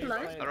 Lucia's Why are super you low.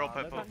 playing They're all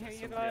Armor? purple. Because Can't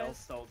hear you somebody guys. else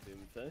stole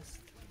Doomfist.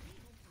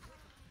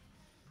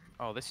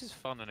 Oh, this is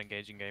fun and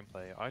engaging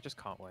gameplay. I just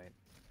can't wait.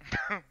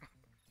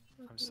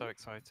 I'm so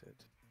excited.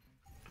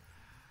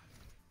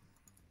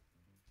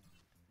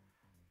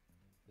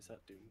 Is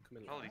that Doom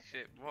coming Holy live?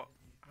 shit, what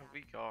have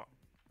we got?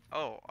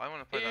 Oh, I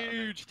want to play that.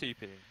 Huge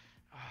TP.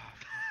 I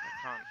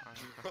can't.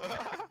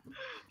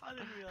 I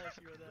didn't realise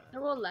you were there.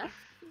 They're all left,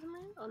 isn't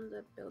it? On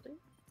the building.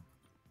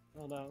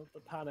 Oh no, the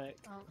panic.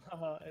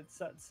 Oh. It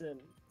sets in.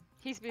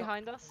 He's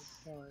behind us.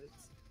 Right.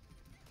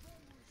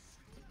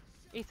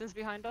 Ethan's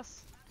behind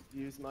us.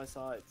 Use my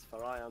sights,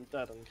 for I am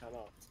dead and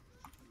cannot.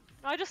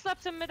 I just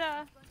slept in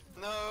midair.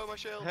 No, my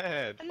shield.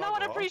 Head. And no fuck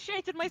one off.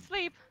 appreciated my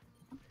sleep.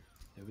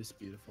 It was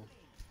beautiful.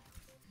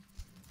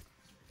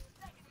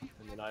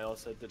 And then I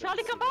also did.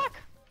 Charlie, come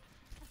back!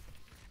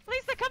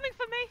 Please, they're coming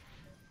for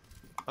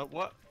me.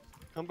 What?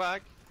 Come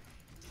back.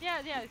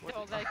 Yeah,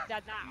 so they're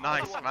dead now.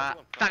 Nice, One, Matt.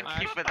 one.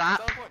 Thank you for that.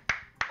 Down point.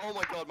 Oh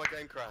my god, my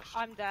game crashed.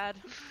 I'm dead.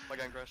 My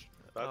game crashed.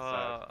 That's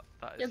sad.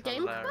 That Your is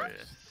game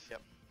hilarious.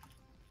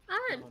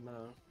 Aaron, Oh no.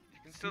 You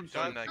can still Huge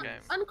join their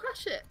chance. game.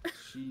 uncrush it.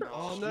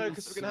 Oh no,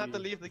 because we're gonna have to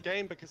leave the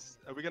game because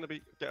we're gonna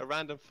get a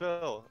random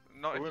fill.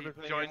 Not We'll if be you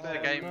playing joined the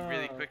again. game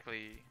really No.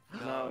 quickly.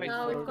 No,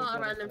 No, we've got a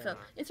better random fail.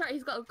 fill. It's right,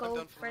 he's got a gold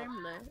done for frame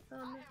though.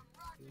 Oh,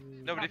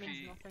 No, but That if means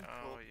you. nothing.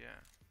 Oh,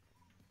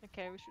 yeah.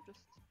 Okay, we should just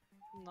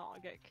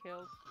not get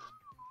killed.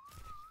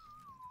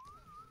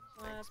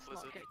 Let's not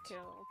Blizzard. get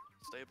killed.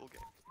 Stable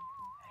game.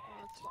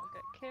 Let's not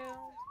get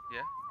killed.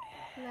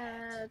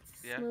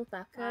 let's Yeah. move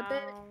back a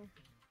bit. Ow.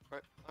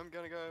 Right, I'm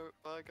gonna go.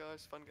 Bye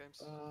guys, fun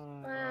games.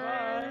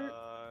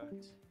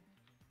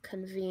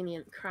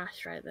 Convenient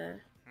crash right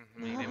there.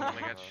 You didn't want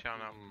to get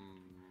shown up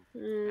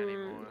Hmm.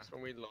 anymore. That's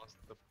when we lost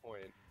the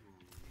point.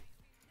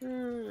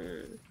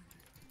 Hmm.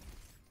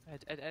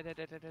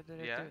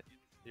 Yeah.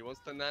 He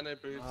wants the nano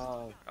boost.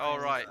 Oh,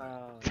 right.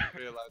 I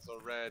realize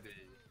already.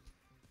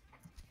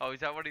 Oh, is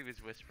that what he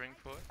was whispering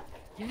for?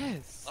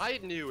 Yes. I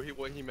knew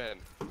what he meant.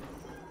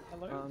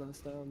 Hello. Mana's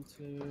down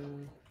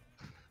to.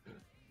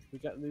 We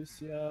get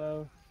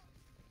Lucio.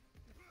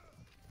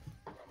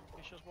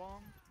 Lucia's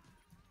one.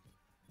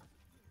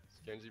 Is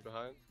Genji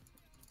behind?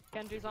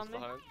 Genji's on me.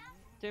 Behind?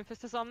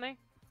 Doomfist is on me.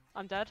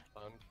 I'm dead.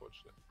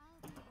 Unfortunate.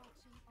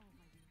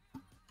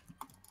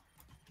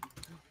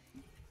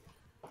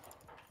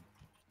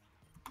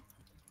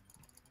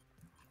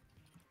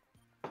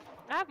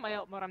 I have my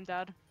ult, but I'm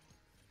dead.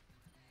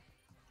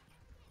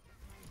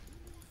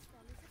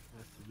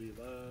 Have to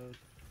reload.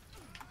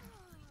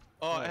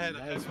 Oh, ahead,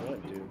 ahead. Nice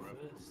work,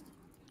 Doomfist.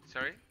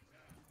 Sorry?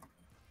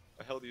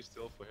 I held you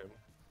still for him.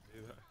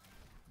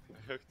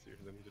 I hooked you,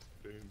 and then he just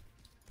boom.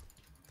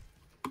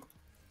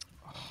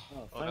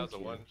 Oh, Oh, that was thank a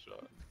you. one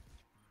shot.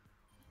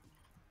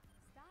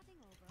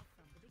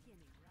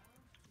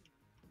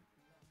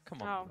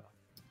 Come on. Oh. Bella.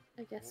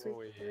 I guess Oh,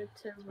 we yeah.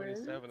 go to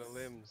 27 runes.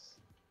 limbs.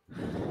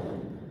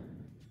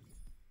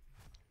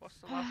 What's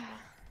the last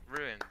one?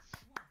 Ruins.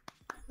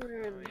 Oh,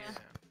 Runes. yeah.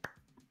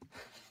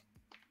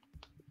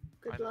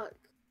 Good I don't- luck,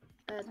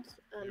 Ed.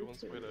 Who And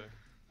wants to- Widow?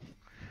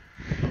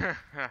 I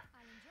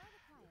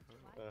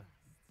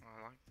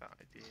like that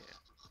idea.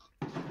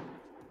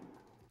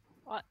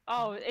 What?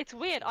 Oh, it's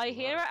weird. I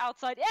hear it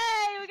outside.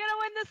 Yay! We're gonna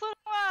win this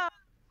one!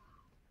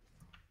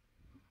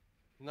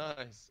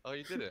 Nice. Oh,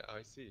 you did it.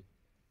 I see.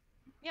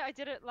 Yeah, I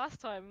did it last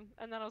time,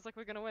 and then I was like,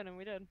 we're gonna win, and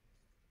we did.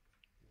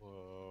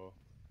 Whoa.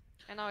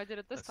 And now I did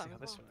it this Let's time see how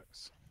as this well.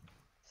 works.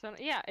 So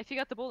yeah, if you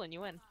get the ball in,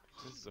 you win.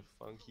 This is a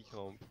funky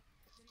comp.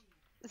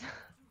 You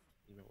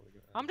don't want to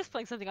go I'm just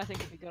playing something I think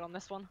would be good on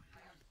this one.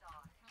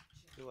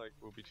 I feel like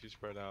we'll be too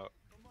spread out.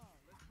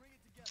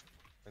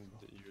 And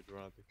you'd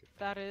rather get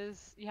That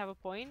is, you have a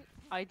point.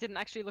 I didn't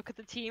actually look at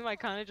the team. I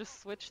kind of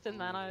just switched, and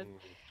then I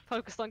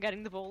focused on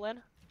getting the ball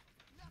in.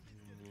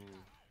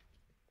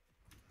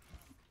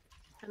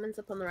 Hammond's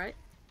up on the right.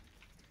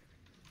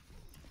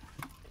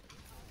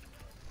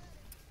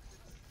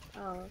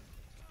 Oh,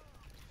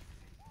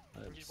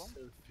 I'm Genji's so one.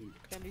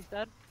 fucked. Genji's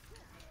dead.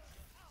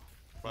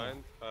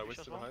 Behind? We're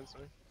Lucia's still one. behind,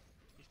 sorry.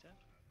 He's dead.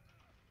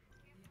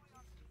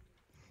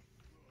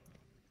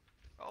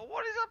 Oh,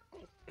 what is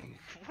up?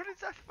 What is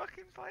that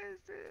fucking fire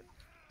doing?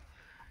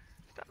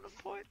 Is that the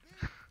point?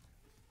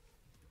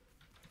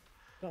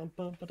 Bum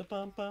bum ba da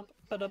bum bum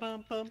ba da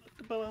bum bum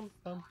ba da bum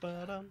bum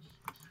ba dum.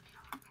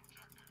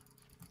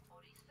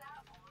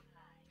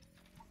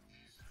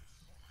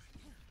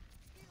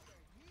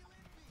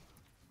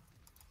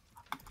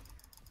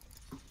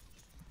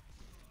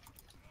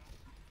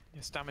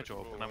 Yes, damage Pretty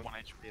orb, cool, and I'm huh?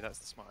 1 HP. That's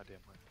the smart idea,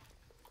 Moira.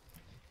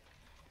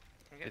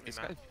 Come get me, This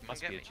man. guy Come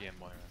must get be a me. GM,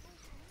 Moira.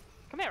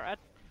 Come here, Ed.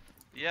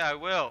 Yeah, I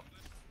will.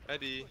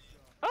 Eddie.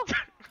 Oh,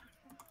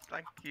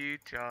 Thank you,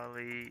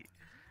 Charlie.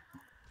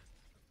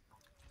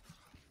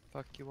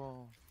 Fuck you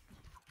all.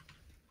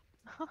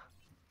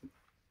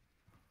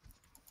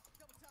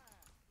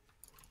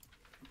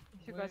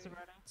 if you guys are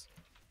ready.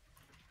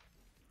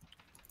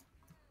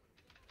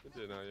 You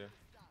do now, yeah.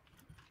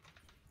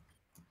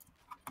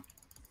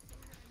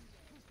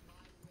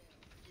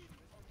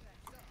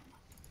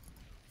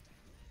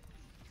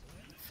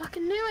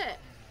 fucking knew it!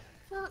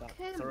 Fuck That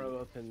him. throw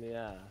up in the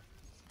air.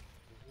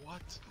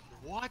 What?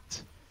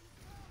 What?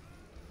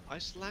 I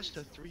slashed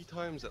her 3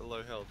 times at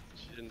low health.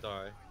 She didn't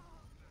die.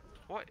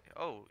 What?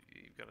 Oh,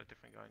 you've got a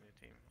different guy on your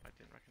team. I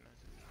didn't recognize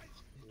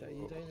it.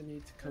 You don't even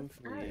need to come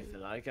for me, Oh.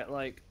 Ethan. I get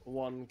like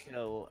 1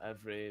 kill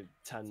every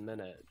 10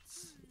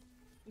 minutes.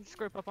 Just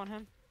group up on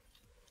him.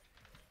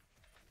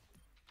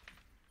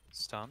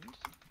 Stunned?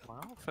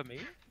 Wow, for me?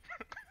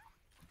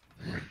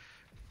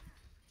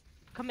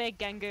 Come here,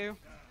 Gengu.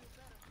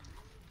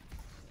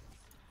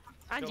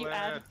 And Kill you,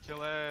 Ed, Ed.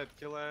 kill Ed,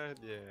 kill Ed,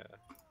 yeah.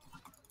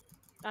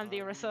 And the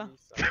Orisa.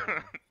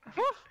 Sorry.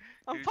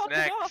 I'm Who's popping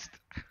next? off.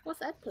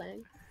 What's Ed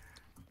playing?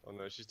 Oh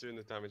no, she's doing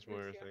the damage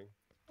Moira thing.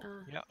 Yeah,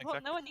 exactly.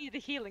 Well, no one needed the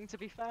healing, to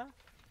be fair.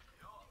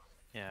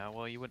 Yeah,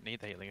 well, you wouldn't need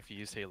the healing if you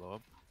used heal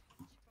orb.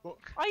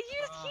 I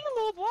used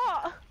heal orb,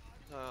 what?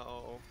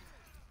 Oh.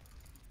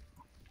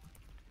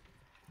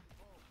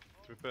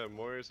 To be fair,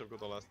 Moira's have got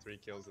the last 3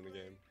 kills in the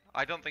game.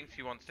 I don't think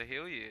she wants to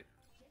heal you,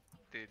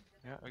 dude.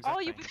 Yeah, Oh,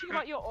 exactly. you're bitching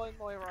about your own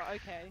Moira,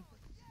 okay.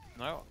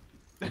 No.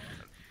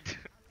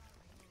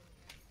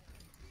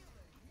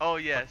 Oh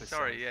yeah, Fuck this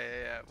sorry, song.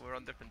 yeah. We're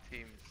on different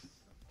teams.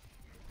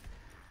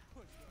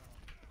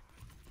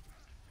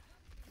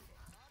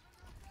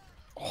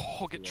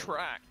 Oh, get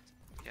tracked.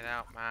 Get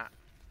out, Matt.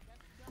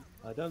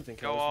 I don't think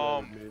Go I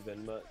was on. really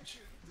moving much.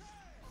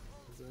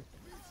 Is it?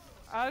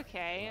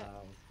 Okay.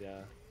 Wow,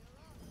 yeah.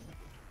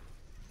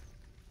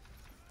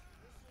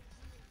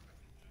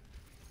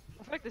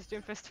 I feel like this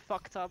Doomfist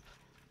fucked up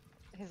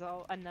his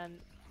ult and then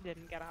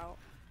didn't get out.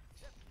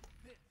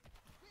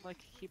 Like,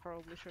 he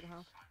probably should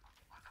have.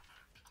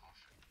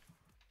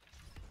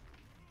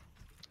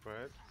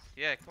 Right?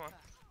 Yeah, come on.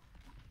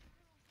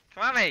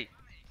 Come at me!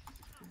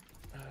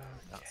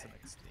 That's an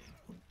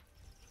XD.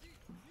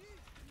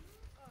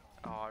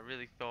 Oh, I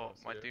really thought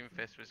That's my good.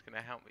 Doomfist was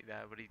gonna help me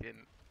there, but he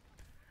didn't.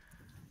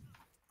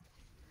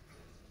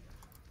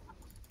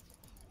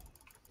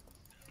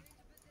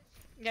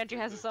 Genji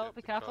has his ult,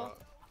 be The careful. car-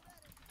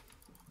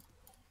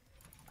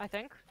 I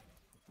think.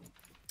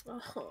 Oh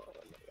my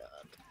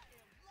god.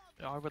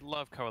 I would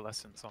love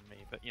coalescence on me,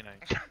 but you know,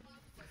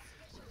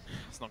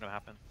 it's not gonna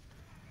happen.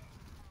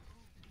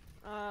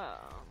 Uh,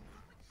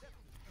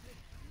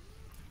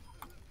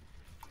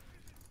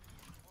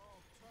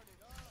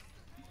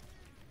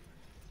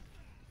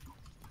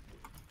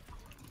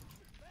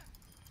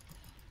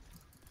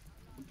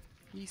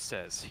 He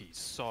says he's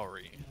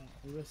sorry.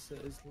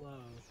 Orisa is low.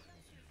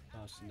 Oh,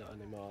 she's not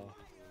anymore.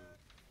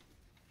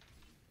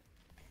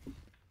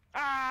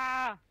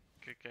 ah!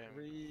 Good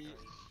game.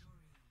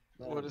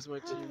 What is my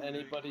team? Did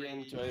anybody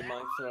enjoy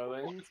my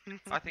throwing?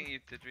 I think you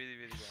did really,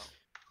 really well.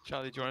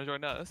 Charlie, do you want to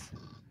join us?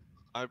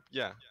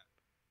 Yeah.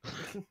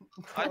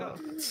 I don't.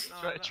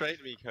 No, no. Trade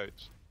me,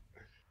 coach.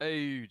 Oh,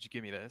 did you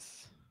give me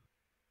this?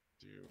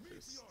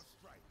 Doomfist.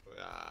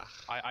 Ah.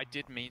 I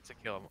did mean to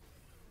kill him.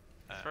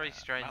 It's very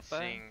strange Matt there.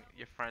 seeing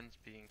your friends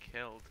being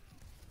killed.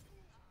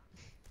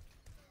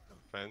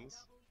 Friends?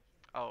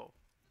 Oh.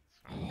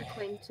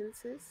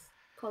 Acquaintances?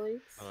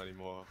 Colleagues? Not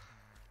anymore.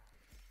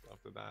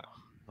 After that.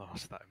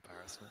 Gosh, that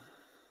embarrassment.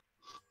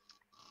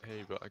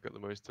 Hey, but I got the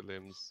most to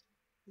limbs,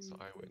 so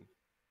I win.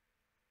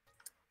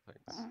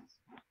 Thanks.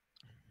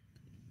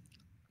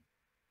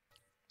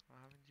 What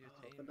happened to your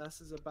team?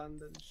 Vanessa's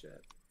abandoned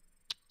ship.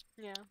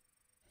 Yeah.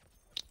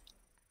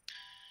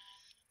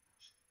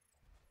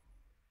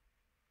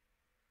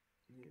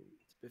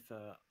 To be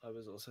fair, I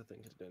was also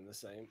thinking of doing the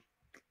same,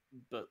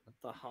 but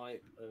the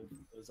hype of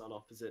us on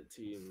opposite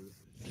teams.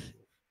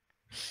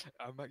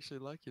 I'm actually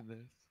liking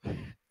this.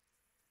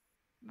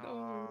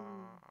 Ah.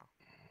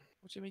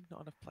 What do you mean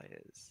not enough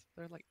players?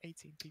 There are like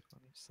 18 people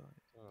on each side.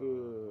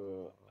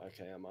 Ooh,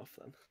 okay, I'm off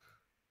then.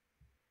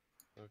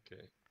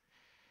 Okay.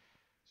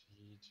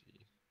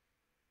 GG.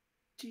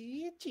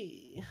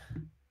 GG.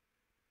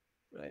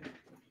 Right.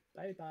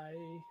 Bye bye.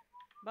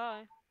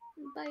 Bye.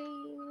 Bye.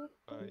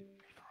 Bye.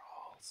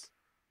 Rolls.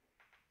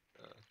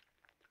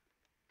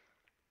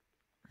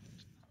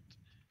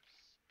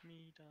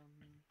 Me done.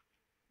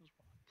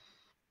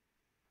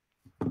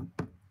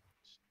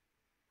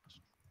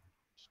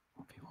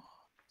 What he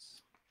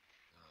wants.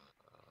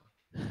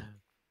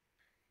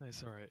 No,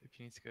 it's alright if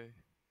you need to go.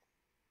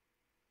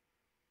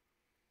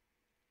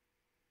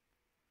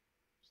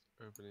 Just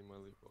opening my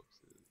loot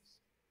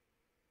boxes.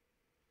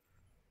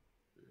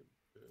 Boom,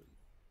 boom.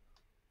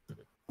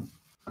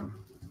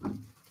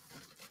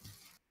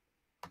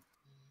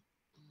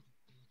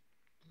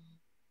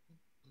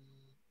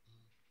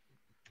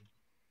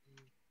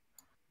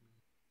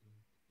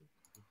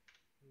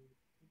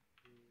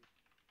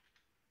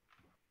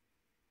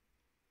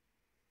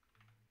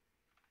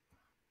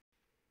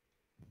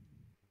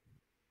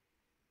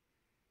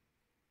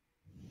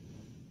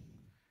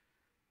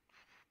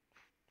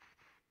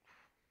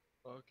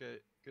 Okay,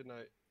 good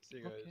night. See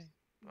you guys. Okay.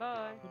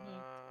 Bye.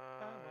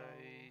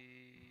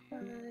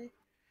 Bye.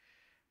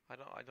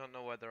 I don't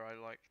know whether I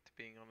liked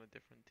being on a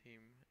different team.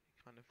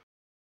 It kind of